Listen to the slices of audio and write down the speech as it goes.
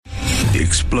the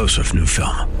explosive new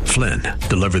film, Flynn,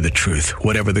 Deliver the Truth,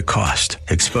 Whatever the Cost,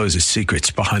 exposes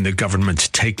secrets behind the government's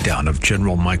takedown of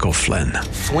General Michael Flynn.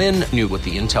 Flynn knew what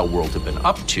the intel world had been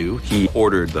up to. He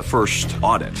ordered the first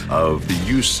audit of the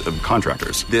use of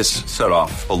contractors. This set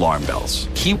off alarm bells.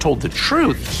 He told the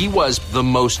truth. He was the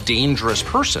most dangerous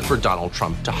person for Donald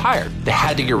Trump to hire. They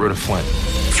had to get rid of Flynn.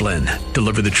 Flynn,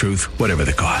 Deliver the Truth, Whatever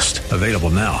the Cost. Available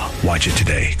now. Watch it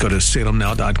today. Go to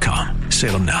salemnow.com.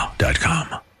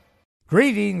 salemnow.com.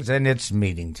 Greetings, and it's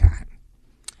meeting time.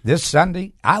 This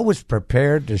Sunday, I was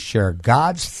prepared to share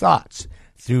God's thoughts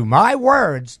through my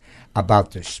words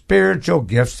about the spiritual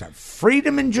gifts of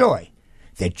freedom and joy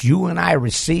that you and I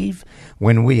receive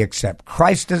when we accept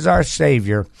Christ as our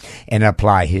Savior and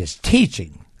apply His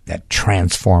teaching that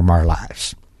transform our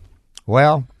lives.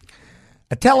 Well,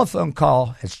 a telephone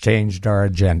call has changed our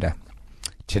agenda.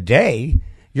 Today,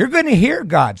 you're going to hear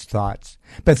God's thoughts,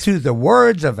 but through the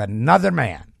words of another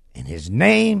man, and his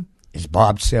name is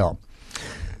Bob Sill.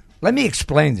 Let me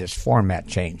explain this format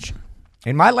change.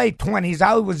 In my late 20s,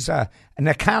 I was an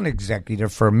account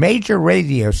executive for a major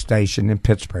radio station in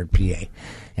Pittsburgh, PA,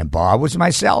 and Bob was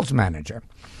my sales manager.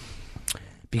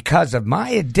 Because of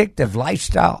my addictive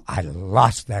lifestyle, I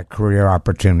lost that career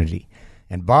opportunity.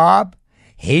 And Bob,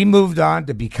 he moved on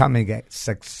to becoming a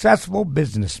successful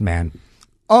businessman,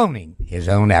 owning his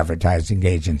own advertising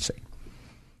agency.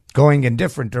 Going in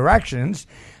different directions,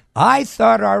 I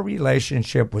thought our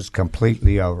relationship was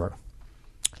completely over.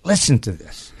 Listen to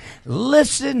this.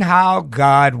 Listen how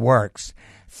God works.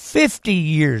 50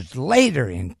 years later,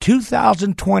 in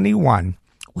 2021,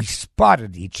 we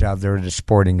spotted each other at a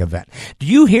sporting event. Do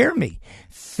you hear me?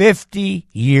 50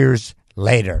 years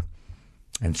later.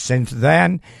 And since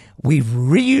then, we've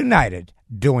reunited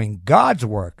doing God's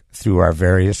work through our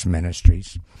various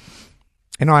ministries.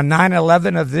 And on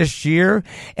 9/11 of this year,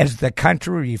 as the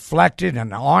country reflected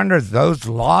and honored those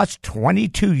lost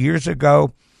 22 years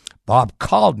ago, Bob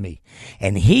called me,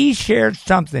 and he shared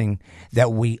something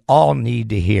that we all need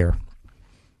to hear.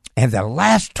 And the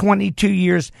last 22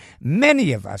 years,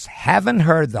 many of us haven't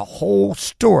heard the whole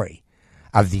story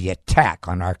of the attack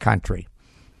on our country.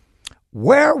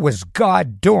 Where was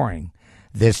God during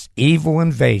this evil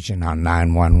invasion on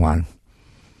 9/11?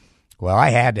 Well, I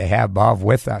had to have Bob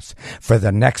with us for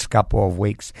the next couple of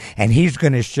weeks, and he's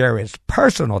going to share his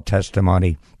personal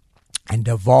testimony and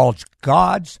divulge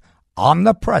God's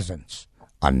omnipresence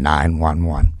on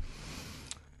 9/11.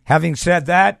 Having said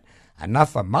that,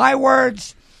 enough of my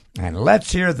words, and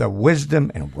let's hear the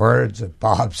wisdom and words of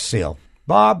Bob Sill.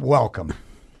 Bob, welcome.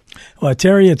 Well,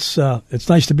 Terry, it's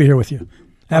nice to be here with you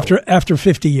after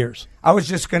 50 years. I was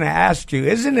just going to ask you,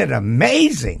 isn't it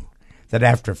amazing that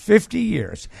after 50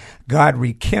 years, God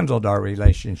rekindled our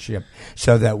relationship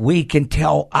so that we can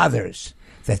tell others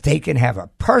that they can have a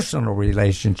personal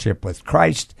relationship with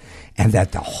Christ and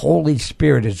that the Holy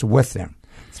Spirit is with them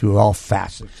through all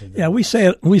facets of their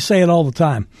life. We say it all the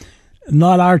time.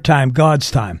 Not our time,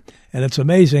 God's time. And it's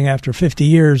amazing, after 50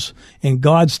 years in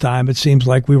God's time, it seems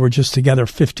like we were just together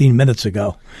 15 minutes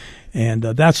ago. And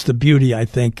that's the beauty, I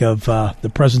think, of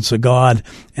the presence of God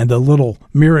and the little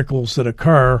miracles that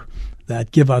occur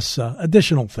that give us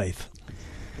additional faith.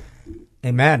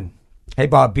 Amen. Hey,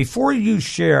 Bob, before you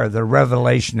share the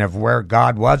revelation of where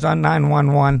God was on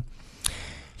 9/11,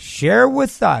 share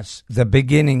with us the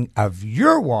beginning of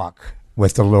your walk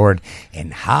with the Lord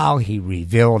and how He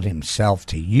revealed Himself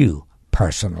to you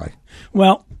personally.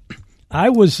 Well, I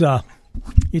was,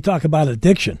 you talk about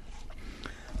addiction.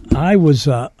 I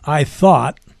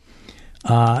thought,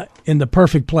 in the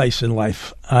perfect place in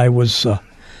life. I was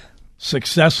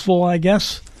successful, I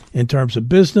guess, in terms of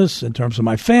business, in terms of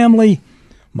my family,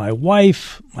 my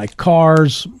wife, my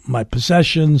cars, my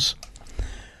possessions.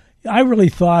 I really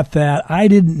thought that I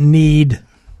didn't need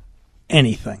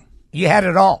anything. You had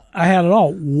it all. I had it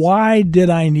all. Why did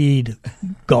I need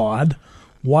God?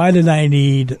 Why did I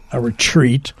need a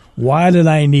retreat? Why did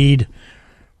I need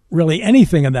really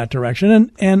anything in that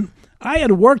direction? And I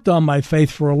had worked on my faith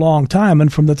for a long time,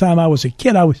 and from the time I was a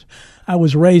kid, I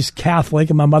was raised Catholic,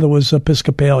 and my mother was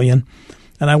Episcopalian,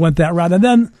 and I went that route. And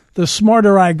then the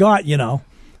smarter I got,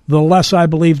 the less I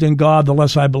believed in God, the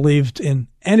less I believed in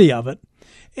any of it.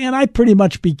 And I pretty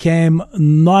much became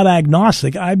not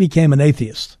agnostic. I became an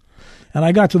atheist. And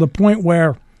I got to the point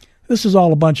where this is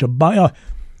all a bunch of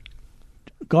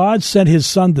God sent His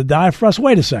Son to die for us.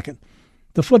 Wait a second.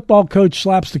 The football coach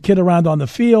slaps the kid around on the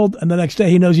field, and the next day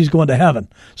he knows he's going to heaven.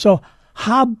 So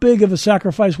how big of a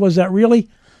sacrifice was that really?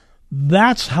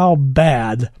 That's how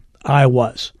bad I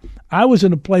was. I was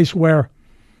in a place where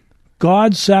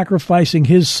God sacrificing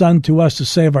His Son to us to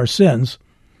save our sins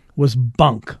was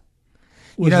bunk.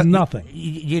 was nothing.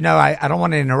 I don't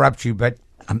want to interrupt you, but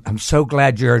I'm so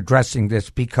glad you're addressing this,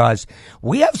 because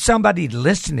we have somebody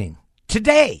listening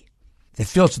today that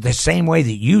feels the same way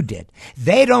that you did.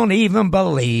 They don't even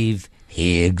believe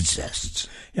he exists.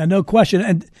 Yeah, no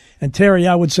question. And Terry,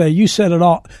 I would say you said it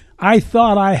all. I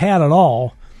thought I had it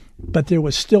all, but there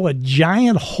was still a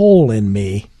giant hole in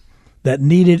me that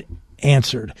needed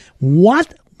answered.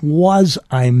 What was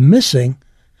I missing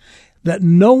that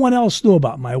no one else knew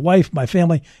about? My wife, my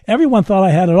family, everyone thought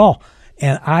I had it all,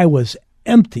 and I was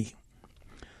empty.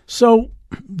 So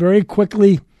very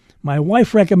quickly, my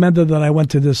wife recommended that I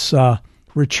went to this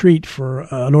retreat for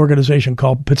an organization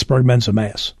called Pittsburgh Men's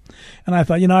Emmaus. And I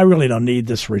thought, I really don't need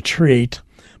this retreat,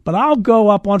 but I'll go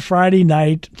up on Friday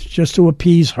night just to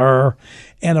appease her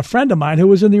and a friend of mine who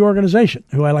was in the organization,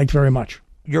 who I liked very much.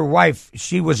 Your wife,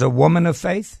 she was a woman of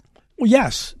faith? Well,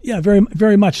 yes. Yeah, very,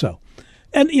 very much so.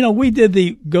 And, we did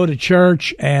the go to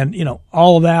church and,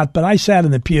 all of that, but I sat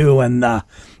in the pew and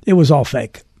it was all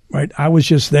fake, right? I was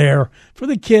just there for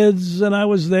the kids and I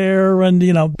was there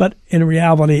and, but in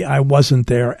reality, I wasn't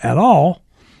there at all,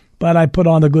 but I put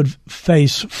on a good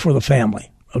face for the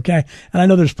family, okay? And I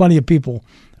know there's plenty of people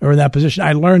who are in that position.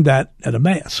 I learned that at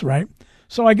Emmaus, right?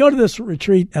 So I go to this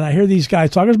retreat and I hear these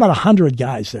guys talk. There's about 100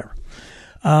 guys there.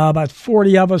 About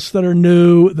 40 of us that are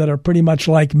new, that are pretty much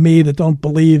like me, that don't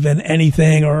believe in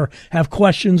anything or have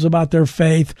questions about their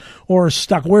faith or are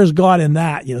stuck. Where's God in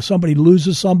that? Somebody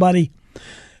loses somebody,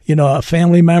 a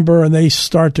family member, and they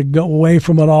start to go away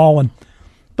from it all.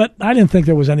 But I didn't think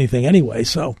there was anything anyway.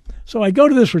 So I go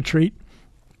to this retreat,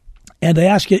 and they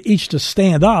ask you each to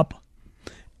stand up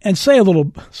and say a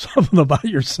little something about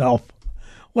yourself.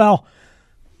 Well,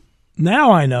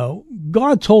 now I know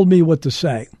God told me what to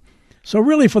say. So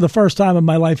really, for the first time in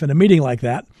my life in a meeting like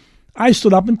that, I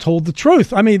stood up and told the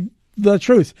truth. I mean, the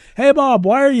truth. Hey, Bob,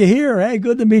 why are you here? Hey,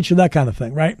 good to meet you, that kind of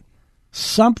thing, right?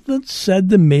 Something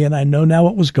said to me, and I know now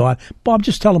it was God, Bob,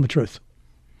 just tell them the truth.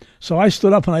 So I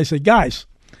stood up and I said, guys,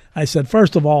 I said,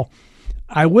 first of all,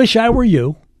 I wish I were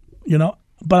you,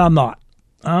 but I'm not.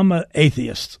 I'm an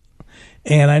atheist.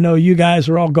 And I know you guys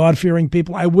are all God-fearing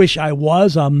people. I wish I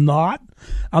was. I'm not.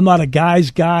 I'm not a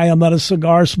guy's guy. I'm not a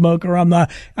cigar smoker. I'm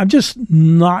just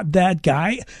not that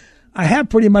guy. I have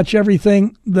pretty much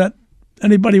everything that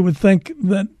anybody would think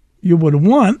that you would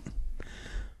want,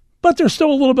 but there's still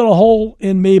a little bit of hole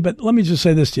in me. But let me just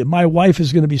say this to you. My wife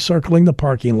is going to be circling the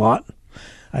parking lot.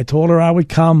 I told her I would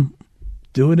come,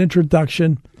 do an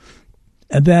introduction,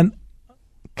 and then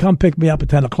come pick me up at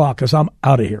 10 o'clock because I'm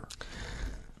out of here.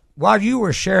 While you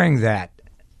were sharing that,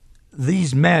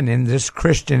 these men in this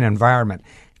Christian environment,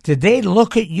 did they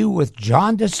look at you with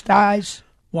jaundiced eyes?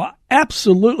 Well,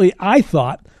 absolutely. I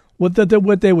thought what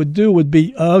they would do would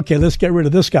be, okay, let's get rid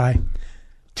of this guy.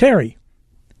 Terry,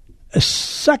 the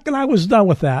second I was done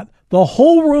with that, the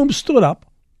whole room stood up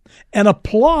and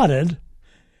applauded.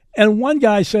 And one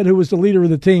guy said, who was the leader of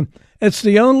the team, it's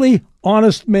the only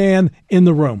honest man in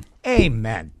the room.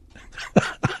 Amen.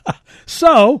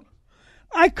 So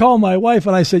I called my wife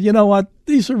and I said, you know what?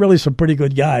 These are really some pretty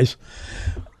good guys.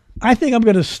 I think I'm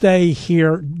going to stay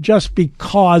here just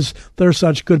because they're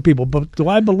such good people. But do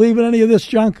I believe in any of this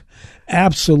junk?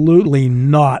 Absolutely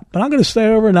not. But I'm going to stay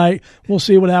overnight. We'll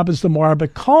see what happens tomorrow.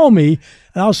 But call me,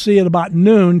 and I'll see you at about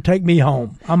noon. Take me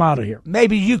home. I'm out of here.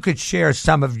 Maybe you could share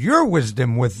some of your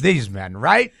wisdom with these men,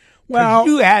 right? Well,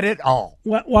 you had it all.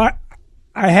 Well,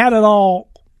 I had it all,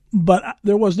 but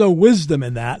there was no wisdom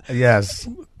in that. Yes.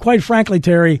 Quite frankly,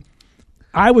 Terry,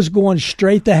 I was going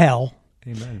straight to hell.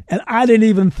 Amen. And I didn't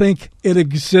even think it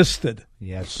existed.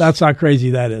 Yes. That's how crazy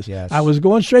that is. Yes. I was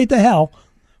going straight to hell,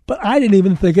 but I didn't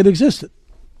even think it existed.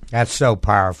 That's so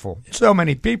powerful. So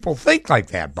many people think like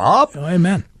that, Bob. Oh,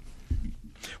 amen.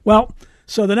 Well,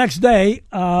 so the next day,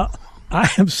 I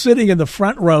am sitting in the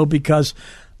front row because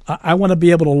I want to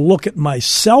be able to look at my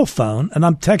cell phone, and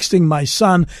I'm texting my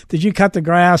son, did you cut the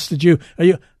grass?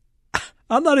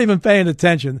 I'm not even paying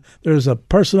attention. There's a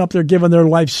person up there giving their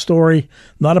life story,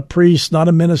 not a priest, not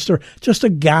a minister, just a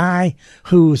guy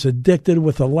who's addicted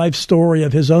with a life story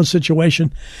of his own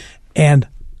situation. And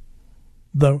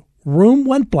the room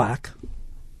went black.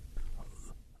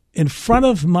 In front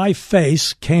of my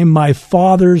face came my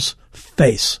father's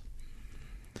face.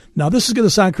 Now, this is going to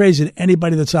sound crazy to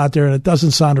anybody that's out there, and it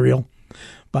doesn't sound real,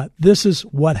 but this is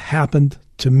what happened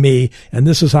to me, and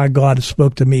this is how God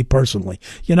spoke to me personally.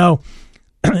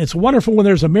 It's wonderful when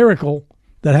there's a miracle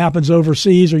that happens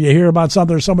overseas or you hear about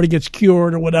something or somebody gets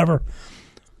cured or whatever.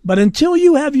 But until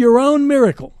you have your own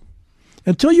miracle,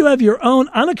 until you have your own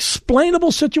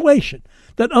unexplainable situation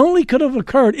that only could have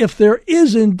occurred if there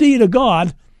is indeed a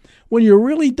God, when you're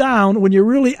really down, when you're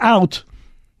really out,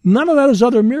 none of those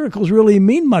other miracles really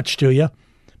mean much to you,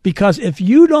 because if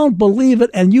you don't believe it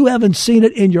and you haven't seen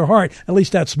it in your heart, at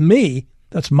least that's me,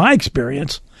 that's my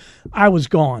experience, I was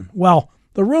gone. Well,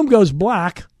 the room goes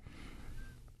black.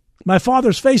 My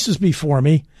father's face is before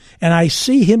me, and I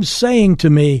see him saying to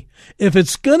me, if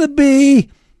it's going to be,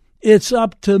 it's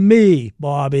up to me,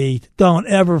 Bobby. Don't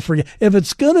ever forget. If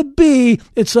it's going to be,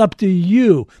 it's up to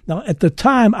you. Now, at the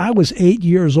time, I was 8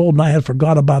 years old, and I had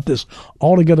forgot about this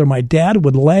altogether. My dad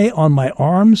would lay on my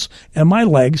arms and my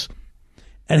legs,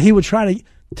 and he would try to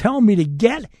tell me to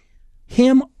get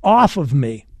him off of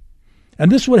me.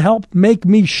 And this would help make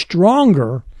me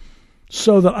stronger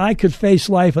so that I could face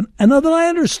life. And that I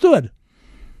understood.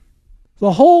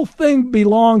 The whole thing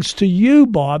belongs to you,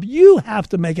 Bob. You have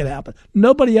to make it happen.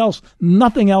 Nobody else,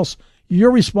 nothing else.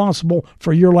 You're responsible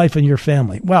for your life and your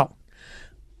family. Well,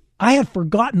 I had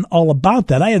forgotten all about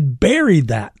that. I had buried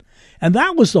that. And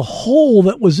that was the hole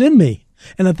that was in me.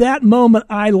 And at that moment,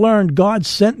 I learned God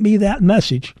sent me that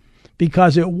message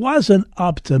because it wasn't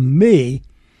up to me.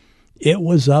 It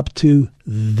was up to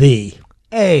thee.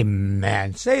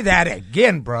 Amen. Say that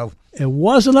again, bro. It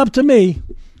wasn't up to me.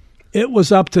 It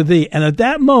was up to thee. And at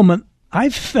that moment, I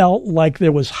felt like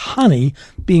there was honey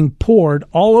being poured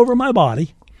all over my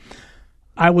body.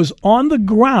 I was on the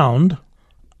ground.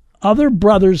 Other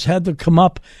brothers had to come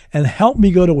up and help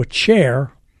me go to a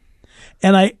chair.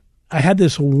 And I had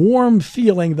this warm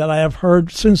feeling that I have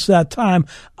heard since that time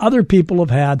other people have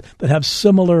had that have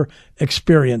similar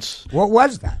experience. What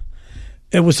was that?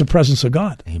 It was the presence of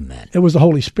God. Amen. It was the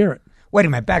Holy Spirit. Wait a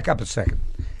minute. Back up a second.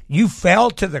 You fell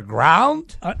to the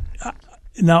ground?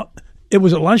 Now, it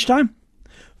was at lunchtime.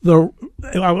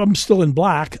 I'm still in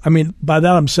black. I mean, by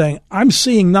that I'm saying I'm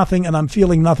seeing nothing and I'm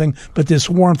feeling nothing but this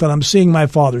warmth, and I'm seeing my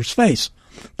father's face.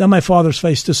 Then my father's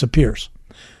face disappears.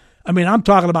 I mean, I'm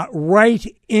talking about right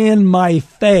in my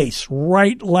face,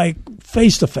 right like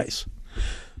face to face.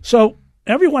 So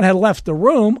everyone had left the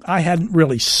room. I hadn't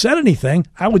really said anything.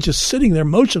 I was just sitting there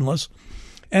motionless.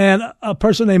 And a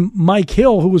person named Mike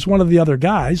Hill, who was one of the other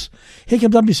guys, he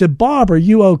came up and he said, Bob, are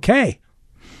you okay?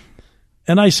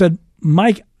 And I said,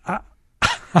 Mike,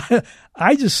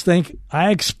 I just think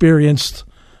I experienced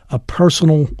a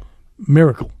personal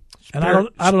miracle. And I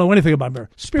don't know anything about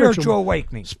miracles. Spiritual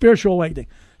awakening. Spiritual awakening.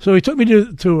 So he took me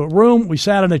to a room. We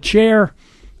sat in a chair.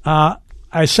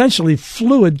 Essentially,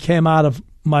 fluid came out of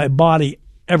my body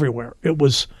everywhere. It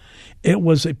was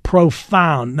a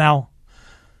profound. Now,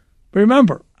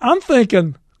 remember, I'm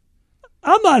thinking,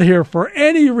 I'm not here for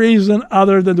any reason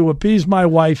other than to appease my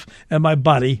wife and my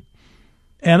buddy.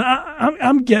 And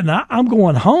I'm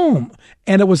going home.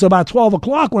 And it was about 12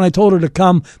 o'clock when I told her to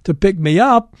come to pick me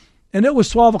up. And it was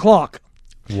 12 o'clock.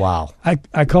 Wow.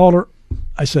 I called her.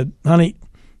 I said, honey,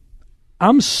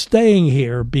 I'm staying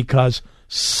here because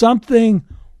something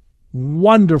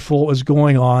wonderful is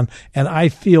going on. And I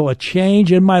feel a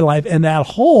change in my life. And that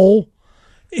hole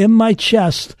in my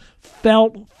chest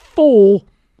felt full,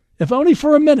 if only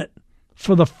for a minute,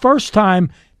 for the first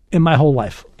time in my whole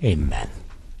life. Amen.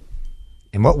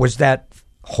 And what was that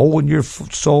hole in your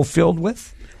soul filled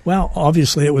with? Well,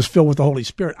 obviously it was filled with the Holy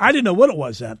Spirit. I didn't know what it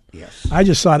was then. Yes. I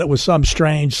just thought it was some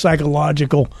strange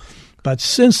psychological. But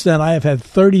since then, I have had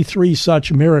 33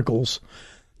 such miracles.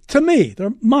 To me,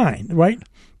 they're mine, right?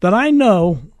 That I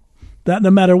know that no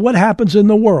matter what happens in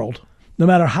the world, no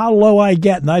matter how low I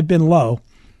get, and I've been low,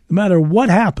 no matter what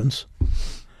happens,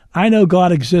 I know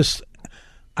God exists.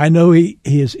 I know he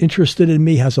is interested in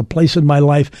me, has a place in my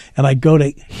life, and I go to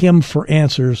him for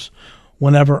answers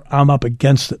whenever I'm up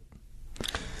against it.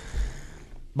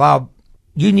 Bob,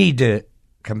 you need to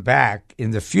come back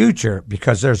in the future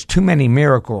because there's too many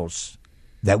miracles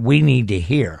that we need to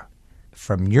hear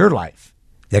from your life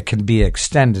that can be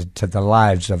extended to the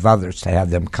lives of others to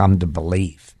have them come to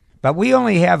believe. But we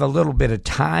only have a little bit of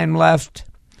time left.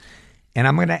 And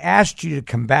I'm going to ask you to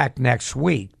come back next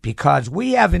week because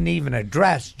we haven't even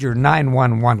addressed your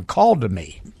 911 call to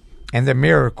me and the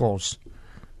miracles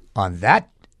on that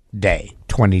day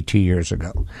 22 years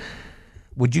ago.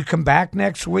 Would you come back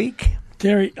next week?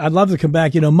 Gary, I'd love to come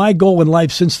back. You know, my goal in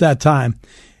life since that time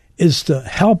is to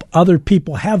help other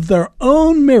people have their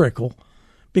own miracle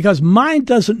because mine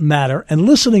doesn't matter and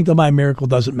listening to my miracle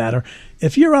doesn't matter.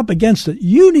 If you're up against it,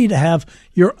 you need to have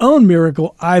your own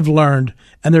miracle, I've learned.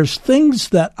 And there's things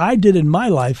that I did in my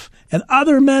life and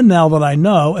other men now that I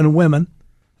know and women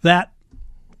that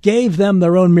gave them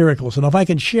their own miracles. And if I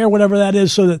can share whatever that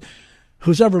is so that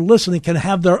who's ever listening can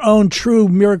have their own true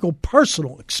miracle,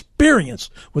 personal experience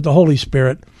with the Holy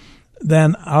Spirit,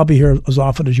 then I'll be here as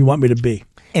often as you want me to be.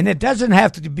 And it doesn't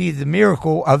have to be the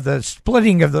miracle of the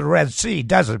splitting of the Red Sea,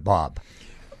 does it, Bob?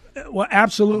 Well,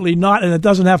 absolutely not, and it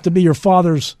doesn't have to be your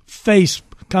father's face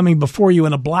coming before you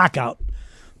in a blackout.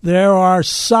 There are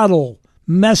subtle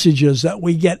messages that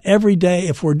we get every day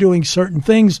if we're doing certain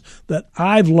things that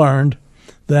I've learned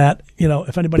that,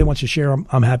 if anybody wants to share them,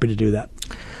 I'm happy to do that.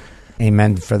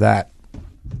 Amen for that.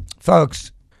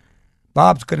 Folks,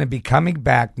 Bob's going to be coming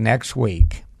back next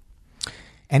week,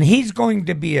 and he's going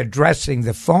to be addressing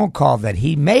the phone call that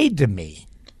he made to me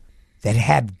that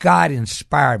had God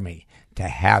inspire me to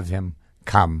have him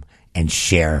come and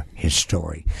share his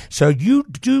story. So you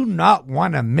do not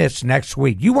want to miss next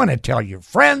week. You want to tell your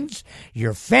friends,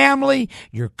 your family,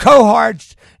 your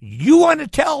cohorts, you want to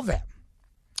tell them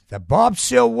that Bob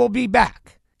Sill will be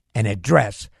back and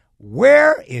address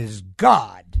where is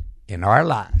God in our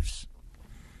lives.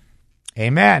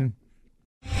 Amen.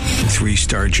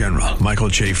 3-star General Michael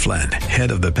J. Flynn,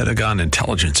 head of the Pentagon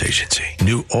Intelligence Agency,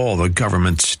 knew all the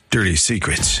government's dirty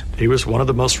secrets. He was one of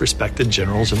the most respected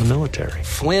generals in the military.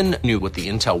 Flynn knew what the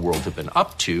intel world had been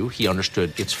up to. He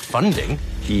understood its funding.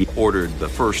 He ordered the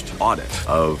first audit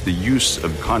of the use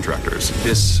of contractors.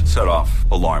 This set off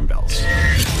alarm bells.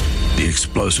 The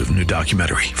explosive new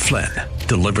documentary, Flynn,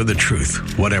 Deliver the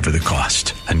Truth, Whatever the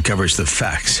Cost, uncovers the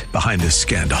facts behind this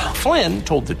scandal. Flynn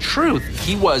told the truth.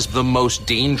 He was the most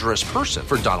dangerous person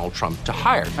for Donald Trump to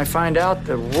hire. I find out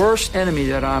the worst enemy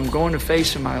that I'm going to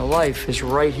face in my life is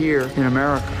right here in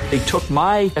America. They took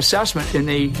my assessment and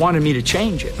they wanted me to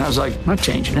change it. And I was like, I'm not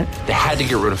changing it. They had to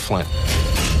get rid of Flynn.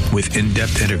 With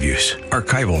in-depth interviews,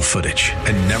 archival footage,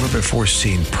 and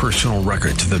never-before-seen personal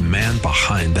records of the man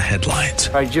behind the headlines.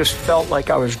 I just felt like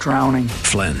I was drowning.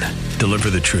 Flynn, Deliver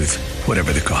the Truth,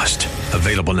 Whatever the Cost.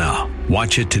 Available now.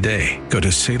 Watch it today. Go to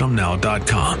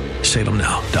salemnow.com.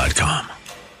 salemnow.com.